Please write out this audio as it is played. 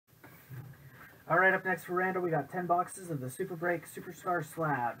All right, up next for Randall, we got 10 boxes of the SuperBreak Superstar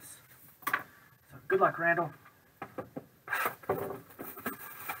Slabs. So good luck, Randall.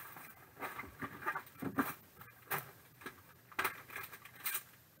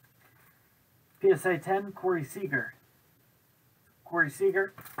 PSA 10, Corey Seager. Corey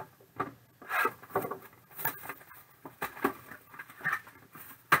Seager.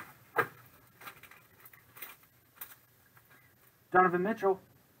 Donovan Mitchell.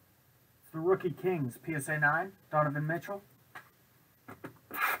 It's the Rookie Kings, PSA 9, Donovan Mitchell.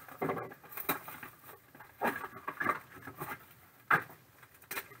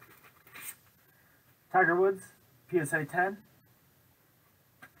 Tiger Woods, PSA 10.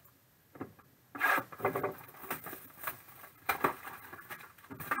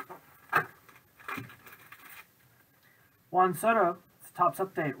 Juan Soto, it's Topps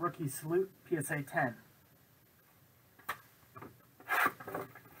Update, Rookie Salute, PSA 10.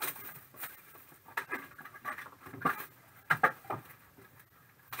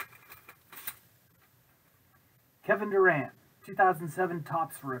 Kevin Durant, 2007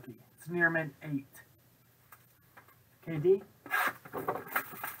 Topps Rookie. It's near mint 8. KD.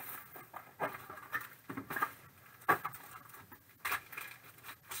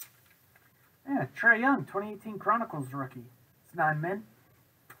 Yeah, Trae Young, 2018 Chronicles Rookie. It's 9 mint.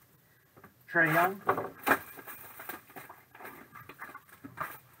 Trae Young.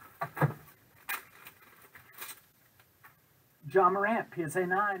 John Morant, PSA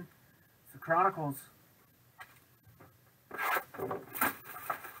 9. It's the Chronicles.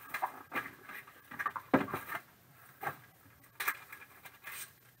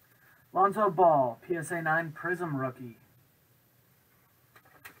 Lonzo Ball, PSA 9 Prism Rookie.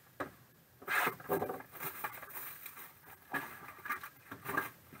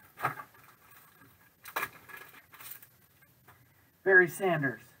 Barry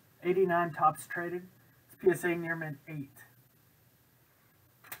Sanders, 89 Topps Traded. It's PSA near mint 8.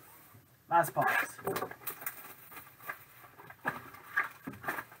 Last box.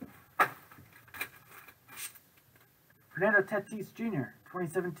 Fernando Tatis Jr.,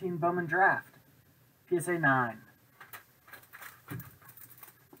 2017 Bowman Draft, PSA 9.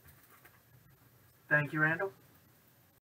 Thank you, Randall.